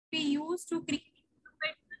be used to create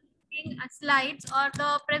slides or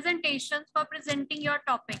the presentations for presenting your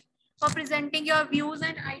topic, for presenting your views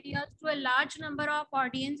and ideas to a large number of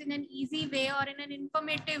audience in an easy way or in an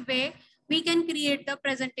informative way. We can create the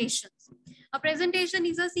presentations. A presentation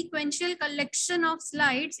is a sequential collection of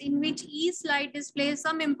slides in which each slide displays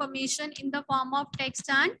some information in the form of text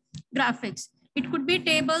and graphics. It could be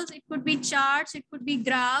tables, it could be charts, it could be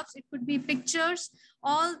graphs, it could be pictures,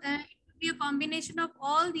 all be a combination of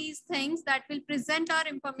all these things that will present our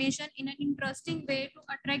information in an interesting way to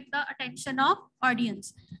attract the attention of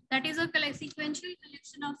audience. That is a sequential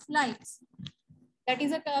collection of slides. That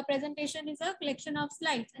is a presentation is a collection of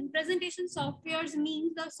slides. And presentation softwares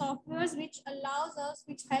means the softwares which allows us,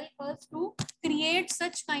 which help us to create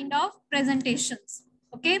such kind of presentations.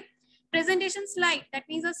 Okay. Presentation slide, that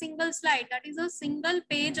means a single slide. That is a single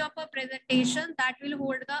page of a presentation that will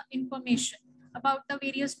hold the information about the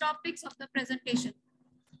various topics of the presentation.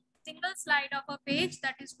 Single slide of a page,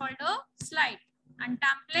 that is called a slide. And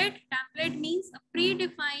template means a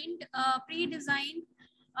pre-designed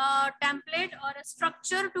template or a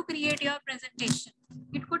structure to create your presentation.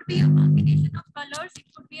 It could be a combination of colors, it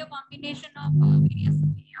could be a combination of various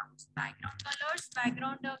layouts, background colors,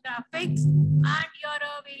 background graphics, and your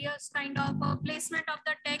various kind of placement of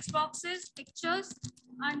the text boxes, pictures,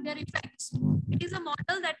 and their effects. It is a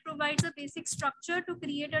model that provides a basic structure to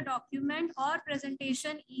create a document or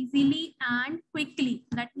presentation easily and quickly.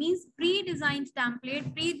 That means pre-designed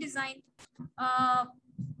template, pre-designed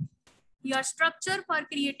your structure for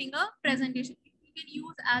creating a presentation. You can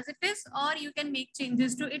use as it is, or you can make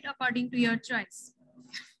changes to it according to your choice.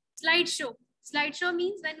 Slideshow. Slideshow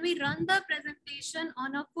means when we run the presentation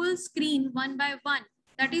on a full screen one by one.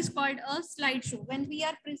 That is called a slideshow. When we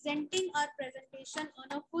are presenting our presentation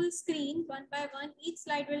on a full screen one by one, each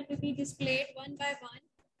slide will be displayed one by one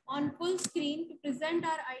on full screen to present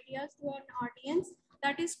our ideas to an audience.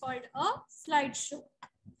 That is called a slideshow.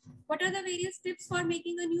 What are the various tips for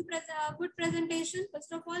making a new good presentation?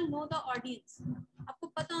 First of all, know the audience. आपको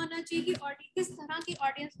पता होना चाहिए कि किस तरह की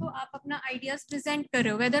audience को आप अपना ideas present कर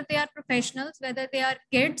रहे हो. Whether they are professionals, whether they are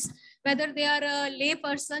kids, whether they are a lay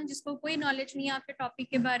person जिसको कोई knowledge नहीं है आपके topic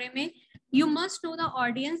के बारे में. You must know the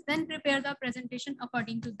audience, then prepare the presentation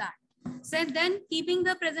according to that. So then keeping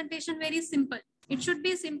the presentation very simple. It should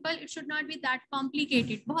be simple. It should not be that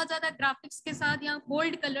complicated. बहुत ज़्यादा graphics के साथ या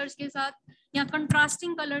bold colors के साथ या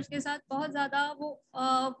contrasting colors के साथ बहुत ज़्यादा वो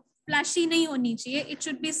flashy नहीं होनी चाहिए. It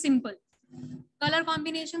should be simple. Color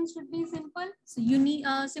combinations should be simple. So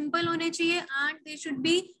simple होने चाहिए and they should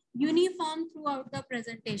be uniform throughout the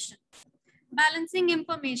presentation. Balancing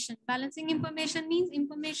information. Balancing information means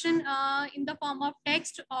information in the form of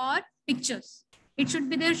text or pictures.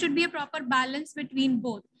 There should be a proper balance between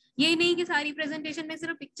both. ये नहीं कि सारी presentation में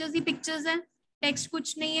सिर्फ pictures ही pictures हैं, text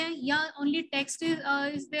कुछ नहीं है, या only text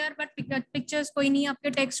is there but pictures कोई नहीं है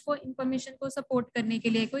आपके text को information को support करने के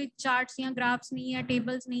लिए, कोई charts या graphs नहीं है,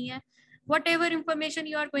 tables नहीं है. Whatever information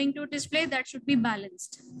you are going to display, that should be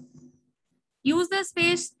balanced. Use the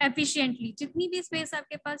space efficiently. जितनी भी space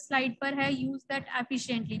आपके पास slide पर है, use that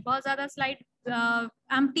efficiently. बहुत ज़्यादा slide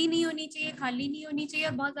empty नहीं होनी चाहिए, खाली नहीं होनी चाहिए,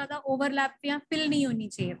 और बहुत ज़्यादा overlap या fill नहीं होनी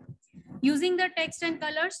चाहिए. Using the text and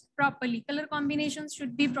colors properly. Color combinations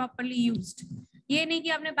should be properly used. ये नहीं कि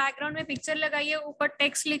आपने background में picture लगाई है, ऊपर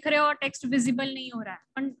text लिख रहे हो और text visible नहीं हो रहा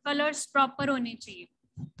है. Colors proper होने चाहिए.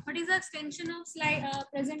 What is the extension of slide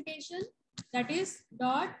presentation? That is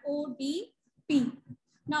 .odp.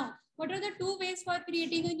 Now, what are the two ways for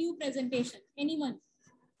creating a new presentation? Anyone?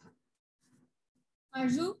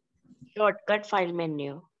 Arzu? Shortcut file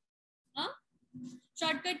menu. Huh?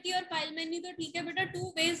 Shortcut key or file menu तो ठीक है बेटा.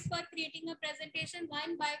 Two ways for creating a presentation.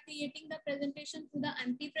 One, by creating the presentation through the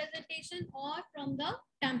empty presentation or from the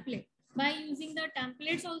template. By using the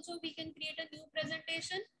templates also we can create a new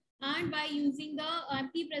presentation, and by using the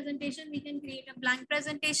empty presentation we can create a blank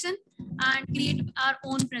presentation and create our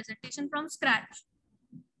own presentation from scratch.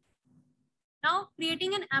 Now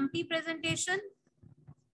creating an empty presentation,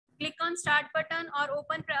 click on start button or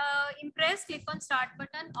open Impress, click on start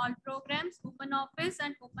button, all programs, open office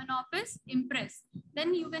and open office Impress.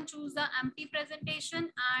 Then you can choose the empty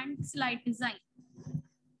presentation and slide design.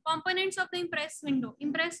 Components of the Impress window.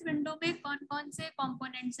 Impress window में कौन-कौन से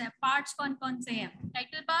components हैं, parts कौन-कौन से हैं?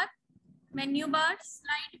 Title bar, menu bar,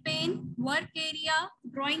 slide pane, work area,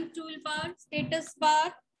 drawing toolbar, status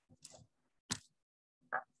bar,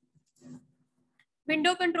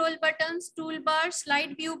 window control buttons, toolbar,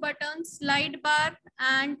 slide view buttons, slide bar,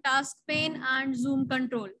 and task pane and zoom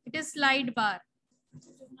control. It is slide bar. It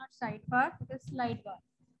is not sidebar, it is slide bar.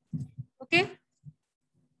 Okay.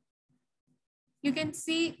 You can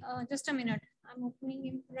see, just a minute. I'm opening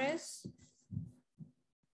Impress.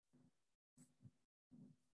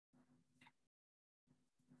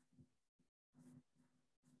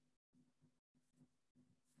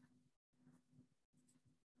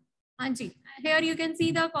 Anji, here you can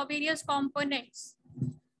see the various components.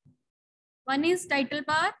 One is title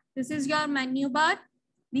bar. This is your menu bar.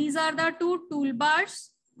 These are the two toolbars.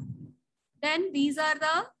 Then these are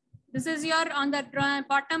the, this is your on the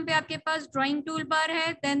bottom पे आपके पास drawing toolbar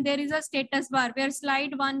है. Then there is a status bar where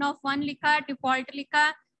slide 1 of 1 लिखा है, default लिखा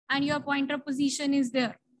है, and your pointer position is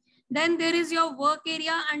there. Then there is your work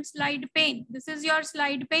area and slide pane. This is your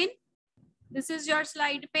slide pane. This is your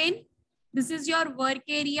slide pane. This is your work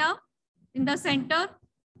area in the center.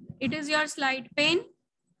 It is your slide pane.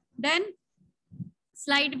 Then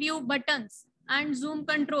slide view buttons and zoom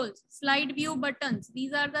controls. Slide view buttons.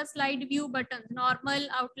 These are the slide view buttons. Normal,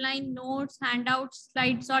 outline, notes, handouts,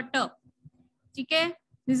 slide sorter. Okay?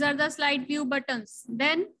 These are the slide view buttons.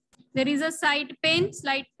 Then there is a side pane,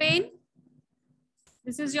 slide pane.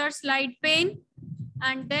 This is your slide pane.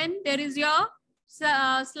 And then there is your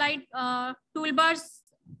slide toolbars.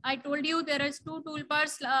 I told you there is two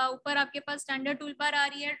toolbars. ऊपर आपके पास standard toolbar आ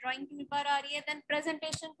रही है, drawing toolbar आ रही है. Then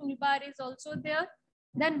presentation toolbar is also there.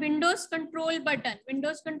 Then Windows control button.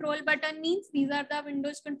 Windows control button means these are the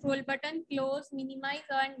Windows control button: close, minimize,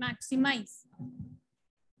 and maximize.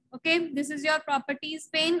 Okay, this is your properties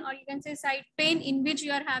pane, or you can say side pane, in which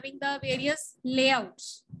you are having the various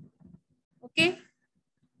layouts. Okay,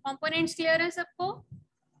 components clear है सबको?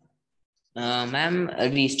 Ma'am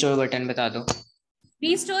restore button बता दो.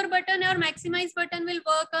 Restore button or maximize button will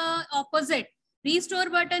work opposite. Restore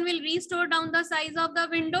button will restore down the size of the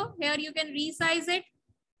window. Here you can resize it.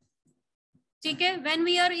 Okay, when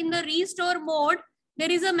we are in the restore mode,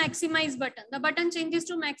 there is a maximize button. The button changes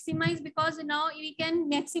to maximize because now we can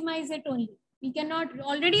maximize it only. We cannot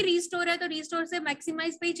already restore है तो restore से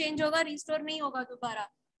maximize पे ही change होगा, restore नहीं होगा दोबारा.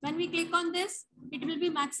 When we click on this, it will be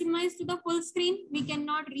maximized to the full screen. We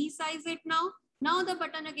cannot resize it now. Now the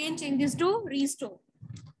button again changes to restore.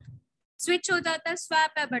 Switch हो जाता है,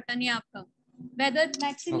 swap है button ये आपका. Whether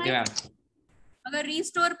maximize, Okay, अगर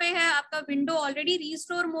restore पे है, आपका window already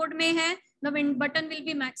restore mode में है, the button will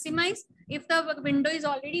be maximized. If the window is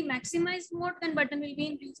already maximized mode, then button will be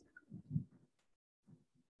in restore.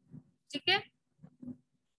 ठीक है?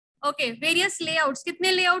 Okay, various layouts.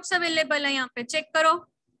 कितने layouts available है यहाँ पे? Check करो.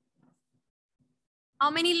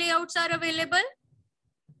 How many layouts are available?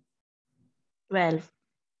 12.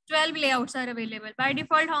 12 layouts are available. By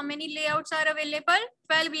default, how many layouts are available?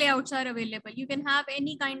 12 layouts are available. You can have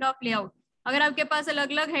any kind of layout. अगर आपके पास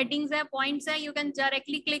अलग-अलग headings है, points है, you can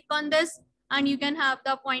directly click on this and you can have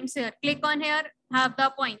the points here. Click on here, have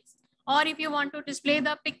the points. Or if you want to display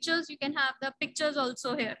the pictures, you can have the pictures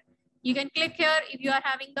also here. You can click here if you are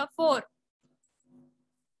having the 4.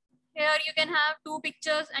 Here you can have 2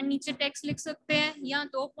 pictures and नीचे text लिख सकते हैं. यहाँ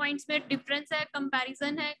 2 points में difference है,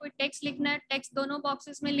 comparison है. कोई text लिखना है, text दोनों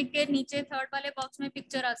boxes में लिख के नीचे third वाले box में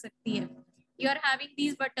picture आ सकती है. You are having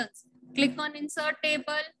these buttons. Click on insert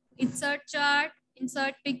table, insert chart,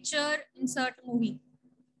 insert picture, insert movie.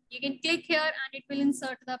 You can click here and it will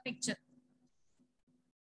insert the picture.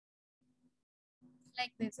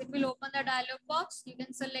 Like this. It will open the dialog box. You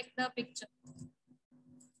can select the picture.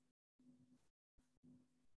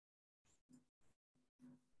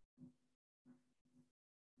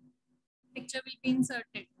 Picture will be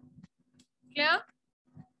inserted. Clear?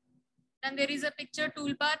 Then there is a picture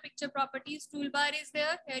toolbar. Picture properties toolbar is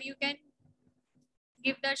there. Here you can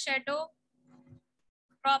give the shadow,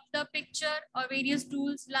 crop the picture or various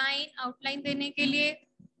tools, line, outline देने के लिए.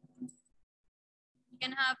 You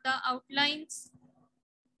can have the outlines.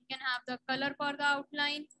 You can have the color for the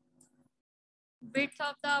outline, width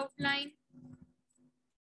of the outline.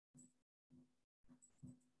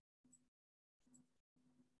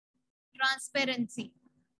 Transparency.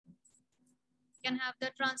 You can have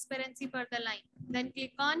the transparency for the line. Then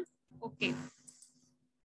click on OK.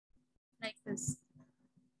 Like this.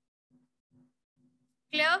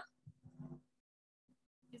 Clear?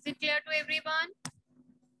 Is it clear to everyone?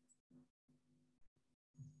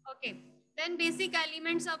 Okay. Then basic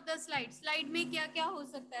elements of the slide. Slide में क्या क्या हो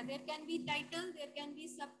सकता है? There can be title, there can be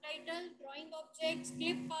subtitle, drawing objects,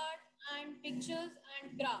 clip art, and pictures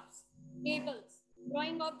and graphs, tables.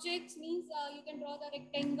 Drawing objects means you can draw the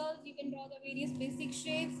rectangles, you can draw the various basic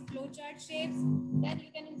shapes, flowchart shapes. Then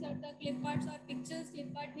you can insert the clip arts or pictures.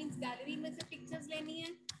 Clip art means gallery में से pictures लेनी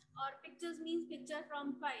है, और pictures means picture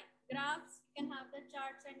from file. Graphs, you can have the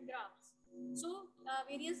charts and graphs. So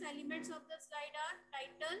various elements of the slide are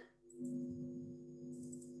title,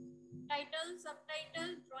 title, subtitle,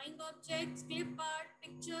 drawing objects, clip art,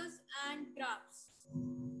 pictures and graphs.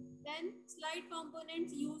 Then slide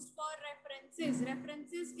components used for references.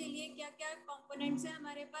 References के लिए क्या क्या components हैं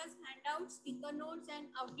हमारे पास? Handouts, speaker notes and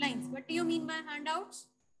outlines. What do you mean by handouts?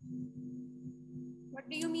 What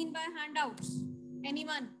do you mean by handouts?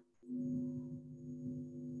 Anyone?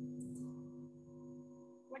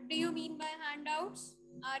 What do you mean by handouts?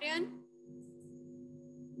 Aryan,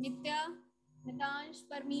 Nitya, Nitansh,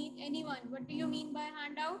 Parmeet, anyone? What do you mean by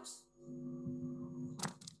handouts?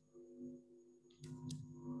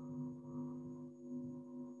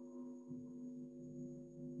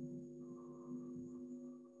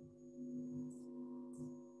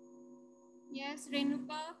 Yes,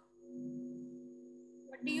 Renuka.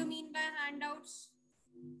 What do you mean by handouts?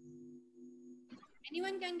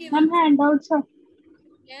 Anyone can give Ma'am, answer. handouts are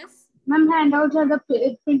Yes. handouts are the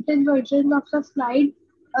printed version of the slide,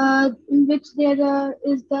 in which there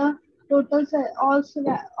is the total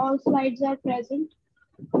all slides are present.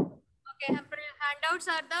 Okay, handouts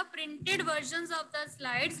are the printed versions of the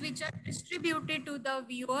slides which are distributed to the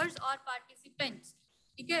viewers or participants.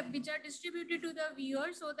 Okay, which are distributed to the viewer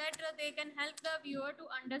so that they can help the viewer to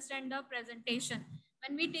understand the presentation.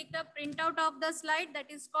 When we take the printout of the slide, that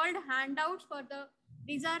is called handouts.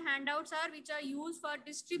 These are handouts which are used for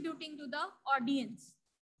distributing to the audience.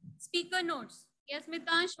 Speaker notes. Yes,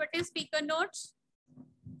 Mitansh, what is speaker notes?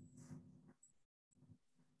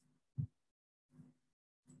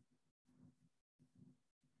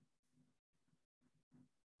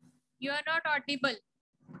 You are not audible.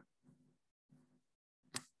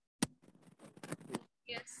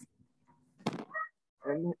 Yes.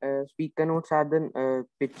 Speaker notes are the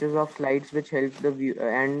pictures of slides which help the view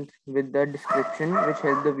and with the description which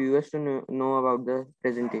help the viewers to know about the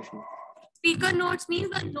presentation. Speaker notes means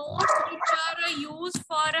the notes which are used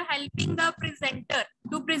for helping the presenter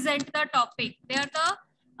to present the topic. They are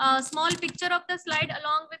the small picture of the slide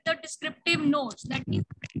along with the descriptive notes. That means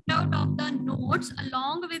printout of the notes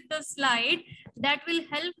along with the slide that will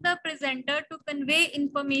help the presenter to convey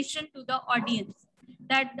information to the audience.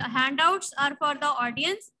 That the handouts are for the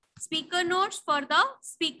audience, speaker notes for the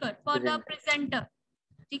speaker, for the presenter.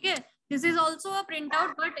 Okay. This is also a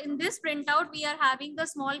printout, but in this printout, we are having the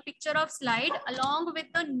small picture of slide along with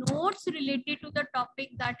the notes related to the topic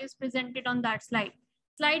that is presented on that slide.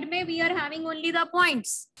 Slide may we are having only the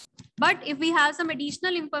points, but if we have some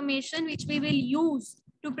additional information which we will use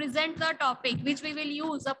to present the topic, which we will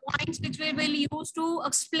use, the points which we will use to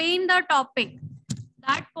explain the topic,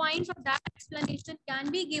 that points or that explanation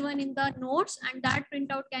can be given in the notes and that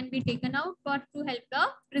printout can be taken out for to help the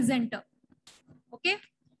presenter. Okay.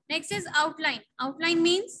 Next is outline. Outline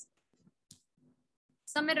means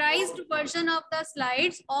summarized version of the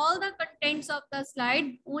slides, all the contents of the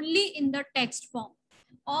slide only in the text form.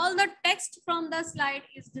 All the text from the slide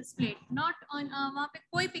is displayed. Not on वहाँ पे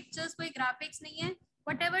कोई pictures, कोई graphics नहीं है.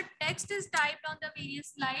 Whatever text is typed on the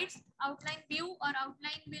various slides, outline view or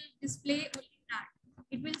outline will display only that.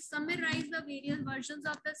 It will summarize the various versions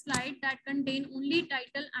of the slide that contain only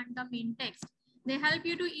title and the main text. They help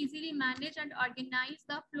you to easily manage and organize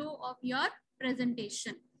the flow of your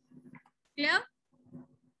presentation. Clear?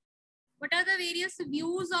 What are the various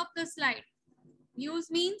views of the slide? Views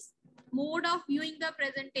means mode of viewing the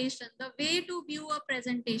presentation, the way to view a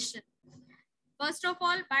presentation. First of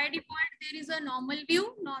all, by default, there is a normal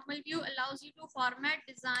view. Normal view allows you to format,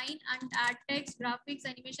 design, and add text, graphics,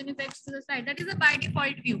 animation effects to the slide. That is a by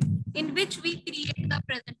default view in which we create the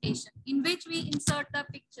presentation, in which we insert the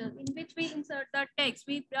pictures, in which we insert the text.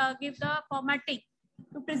 We give the formatting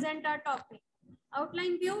to present our topic.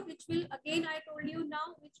 Outline view, which will, again, I told you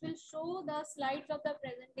now, which will show the slides of the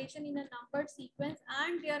presentation in a numbered sequence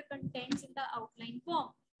and their contents in the outline form.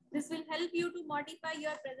 This will help you to modify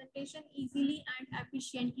your presentation easily and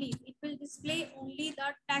efficiently. It will display only the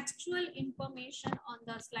textual information on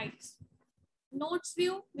the slides. Notes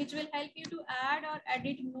view, which will help you to add or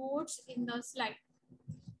edit notes in the slide.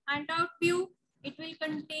 Handout view, it will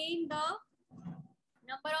contain the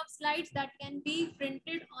number of slides that can be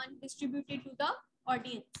printed and distributed to the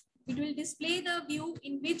audience. It will display the view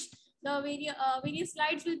in which the various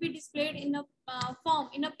slides will be displayed in a form,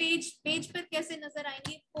 in a page. Page per kaise nazar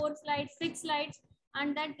aayenge, 4 slides, 6 slides,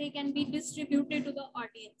 and that they can be distributed to the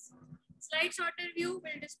audience. Slide sorter view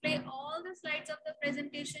will display all the slides of the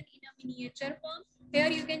presentation in a miniature form. Here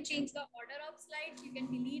you can change the order of slides, you can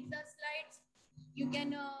delete the slides, you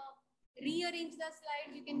can rearrange the slide,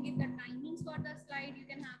 you can give the timings for the slide, you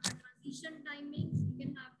can have the transition timings, you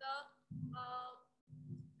can have the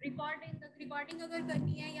recording अगर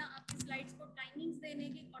करनी है या आपकी slides को timings देने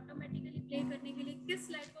की automatically play करने के लिए किस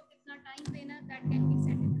स्लाइड को कितना टाइम देना, that can be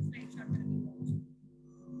set in the slide shot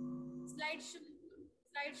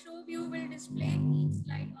Slideshow view will display each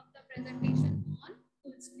slide of the presentation on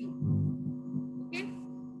full screen. Okay,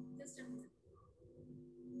 just a minute.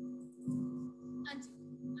 I'm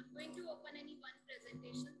going to open any one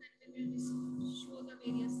presentation, then we will just show the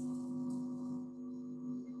various.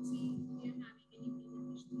 Let's see if we are having any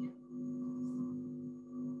presentation here.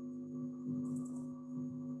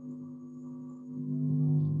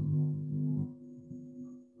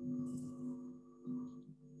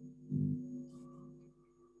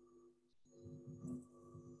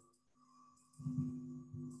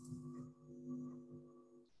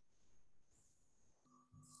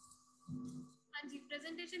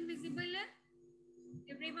 Presentation visible here?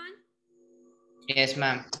 Everyone? Yes,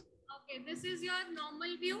 ma'am. Okay, this is your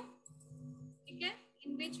normal view. Okay,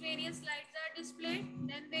 in which various slides are displayed.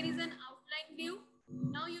 Then there is an outline view.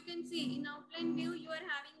 Now you can see in outline view you are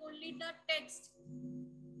having only the text,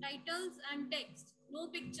 titles and text, no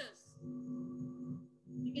pictures.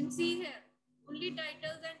 You can see here only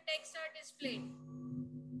titles and text are displayed.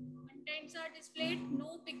 Contents are displayed,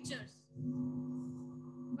 no pictures.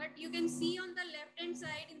 But you can see on the left hand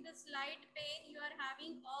side in the slide pane, you are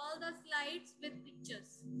having all the slides with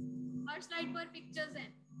pictures. Or slide per pictures in.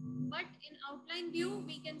 But in outline view,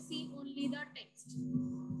 we can see only the text.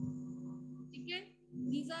 Okay?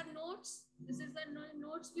 These are notes. This is the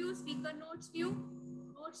notes view, speaker notes view.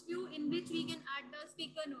 Notes view in which we can add the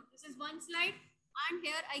speaker note. This is one slide. And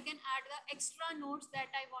here I can add the extra notes that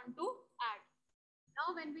I want to add.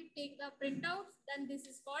 Now when we take the printouts, then this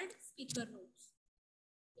is called speaker notes.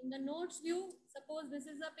 In the notes view, suppose this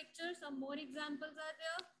is a picture, some more examples are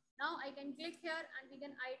there. Now I can click here and we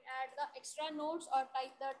can add the extra notes or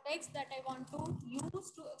type the text that I want to use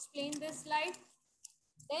to explain this slide.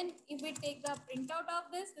 Then if we take the printout of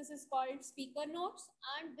this is called speaker notes,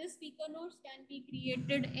 and this speaker notes can be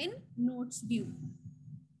created in notes view.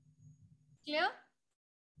 Clear?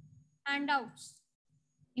 Handouts.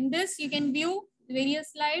 In this you can view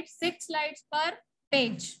various slides, 6 slides per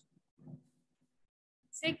page.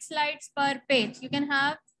 6 slides per page. You can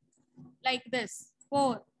have like this,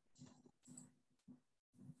 4.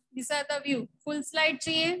 These are the view. Full slide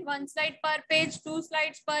चाहिए, 1 slide per page, 2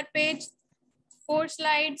 slides per page, 4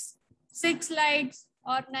 slides, 6 slides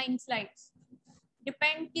or 9 slides.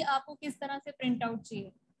 Depend कि आपको किस तरह से print out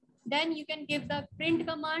चाहिए. Then you can give the print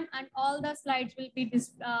command and all the slides will be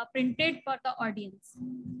printed for the audience.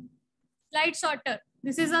 Slide sorter.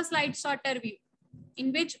 This is a slide sorter view,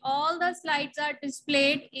 in which all the slides are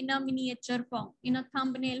displayed in a miniature form, in a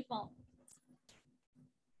thumbnail form.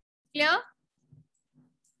 Clear?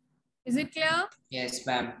 Is it clear? Yes,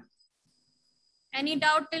 ma'am. Any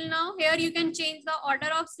doubt till now? Here you can change the order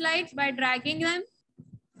of slides by dragging them.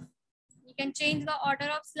 You can change the order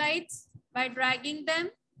of slides by dragging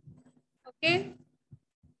them. Okay?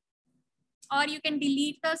 Or you can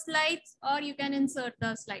delete the slides or you can insert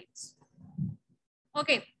the slides.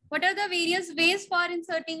 Okay. What are the various ways for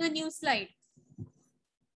inserting a new slide?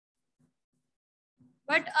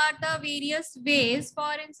 What are the various ways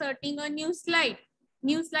for inserting a new slide?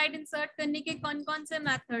 New slide insert करने के कौन-कौन से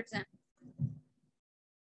methods हैं?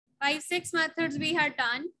 5-6 methods we had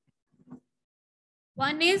done.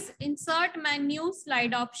 One is insert menu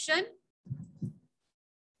slide option.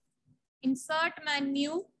 Insert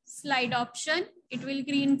menu slide option. It will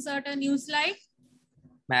insert a new slide.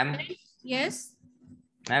 Ma'am. Yes.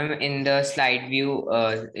 Ma'am, in the slide view,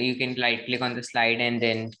 you can click on the slide and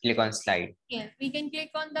then click on slide. Yes, we can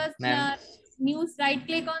click on the new slide,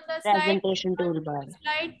 click on the Presentation toolbar.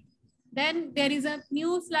 Slide. Then there is a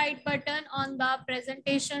new slide button on the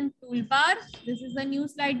presentation toolbar. This is the new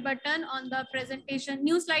slide button on the presentation.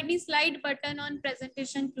 New slide is slide button on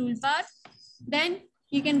presentation toolbar. Then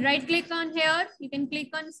you can right click on here. You can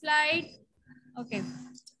click on slide. Okay.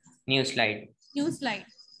 New slide. New slide.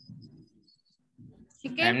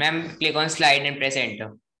 Okay. And ma'am, click on slide and press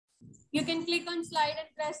enter. You can click on slide and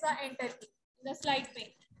press the enter key in the slide pane.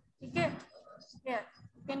 Okay. Here,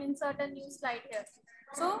 you can insert a new slide here.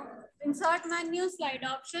 So insert menu slide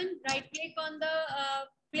option. Right click on the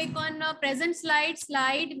click on present slide,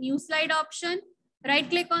 new slide option. Right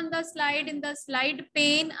click on the slide in the slide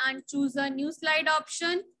pane and choose a new slide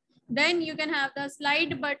option. Then you can have the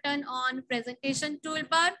slide button on presentation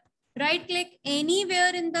toolbar. Right click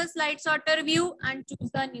anywhere in the slide sorter view and choose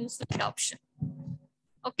the new slide option.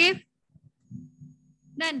 Okay.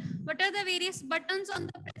 Then what are the various buttons on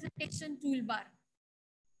the presentation toolbar?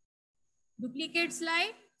 Duplicate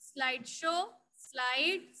slide, slide show,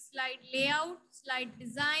 slide, slide layout, slide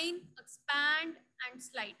design, expand and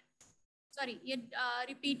slide. Sorry, ये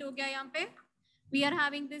repeat हो गया यहाँ पे. We are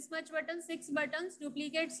having this much button, 6 buttons: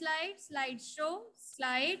 duplicate slide, slide show,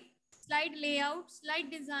 slide slide layout,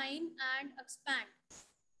 slide design, and expand.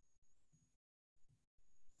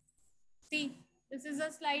 See, this is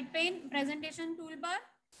a slide pane, presentation toolbar,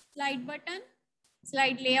 slide button,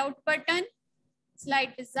 slide layout button,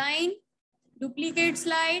 slide design, duplicate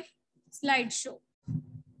slide, slideshow.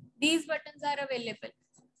 These buttons are available.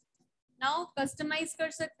 Now customize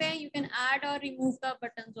कर सकते हैं. You can add or remove the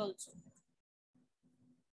buttons also.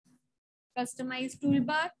 Customize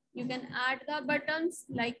toolbar. You can add the buttons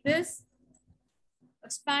like this.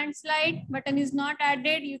 Expand slide button is not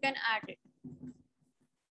added. You can add it.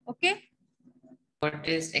 Okay. What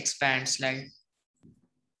is expand slide?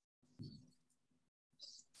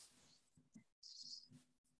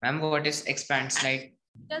 Ma'am, what is expand slide?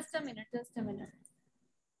 Just a minute. Just a minute.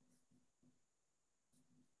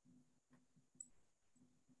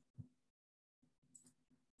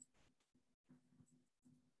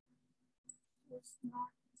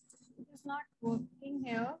 It's not working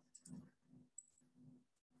here.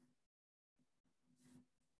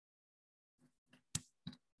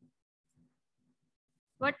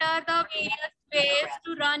 What are the various ways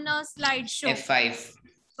to run a slideshow? F5.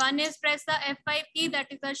 One is press the F5 key, that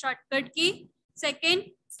is the shortcut key. Second,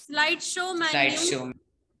 slideshow menu.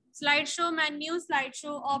 Slideshow menu,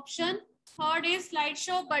 slideshow option. Third is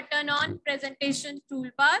slideshow button on presentation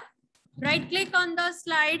toolbar. Right click on the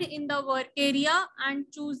slide in the work area and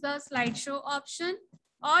choose the slideshow option.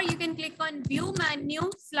 Or you can click on view menu,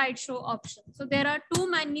 slideshow option. So there are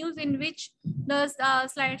two menus in which the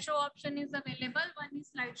slideshow option is available. One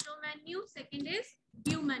is slideshow menu, second is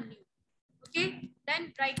view menu. Okay,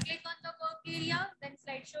 then right click on the work area, then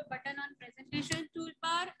slideshow button on presentation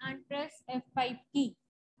toolbar and press F5 key.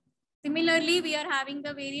 Similarly, we are having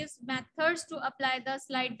the various methods to apply the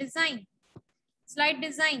slide design. Slide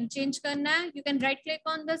design, change karna hai. You can right click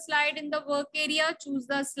on the slide in the work area, choose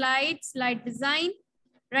the slide, slide design.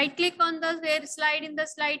 Right click on the slide in the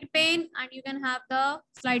slide pane and you can have the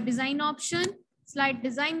slide design option. Slide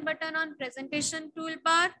design button on presentation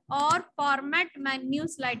toolbar or format menu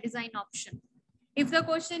slide design option. If the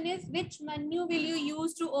question is which menu will you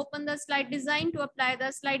use to open the slide design to apply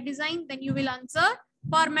the slide design, then you will answer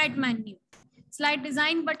format menu. Slide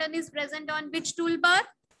design button is present on which toolbar?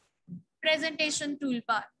 Presentation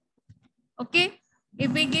toolbar. Okay.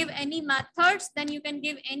 If we give any methods, then you can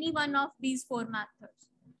give any one of these four methods.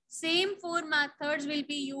 Same four methods will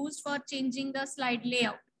be used for changing the slide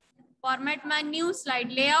layout. Format menu,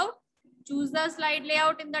 slide layout. Choose the slide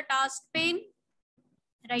layout in the task pane.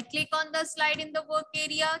 Right click on the slide in the work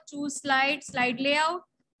area, choose slide, slide layout,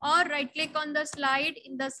 or right click on the slide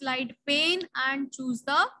in the slide pane and choose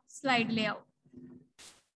the slide layout.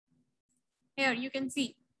 Here you can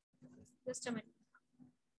see. Just a minute.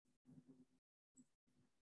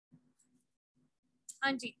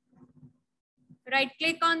 Anji. Right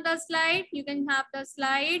click on the slide. You can have the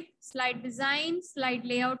slide, slide design, slide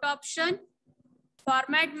layout option.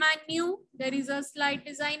 Format menu, there is a slide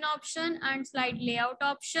design option and slide layout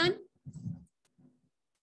option.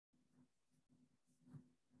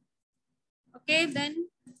 Okay, then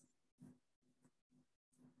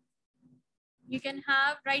you can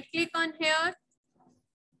have right click on here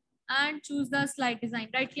and choose the slide design.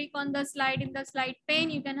 Right click on the slide in the slide pane.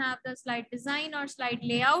 You can have the slide design or slide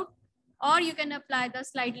layout, or you can apply the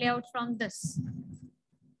slide layout from this.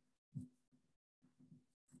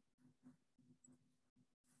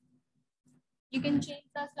 You can change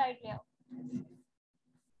the slide layout.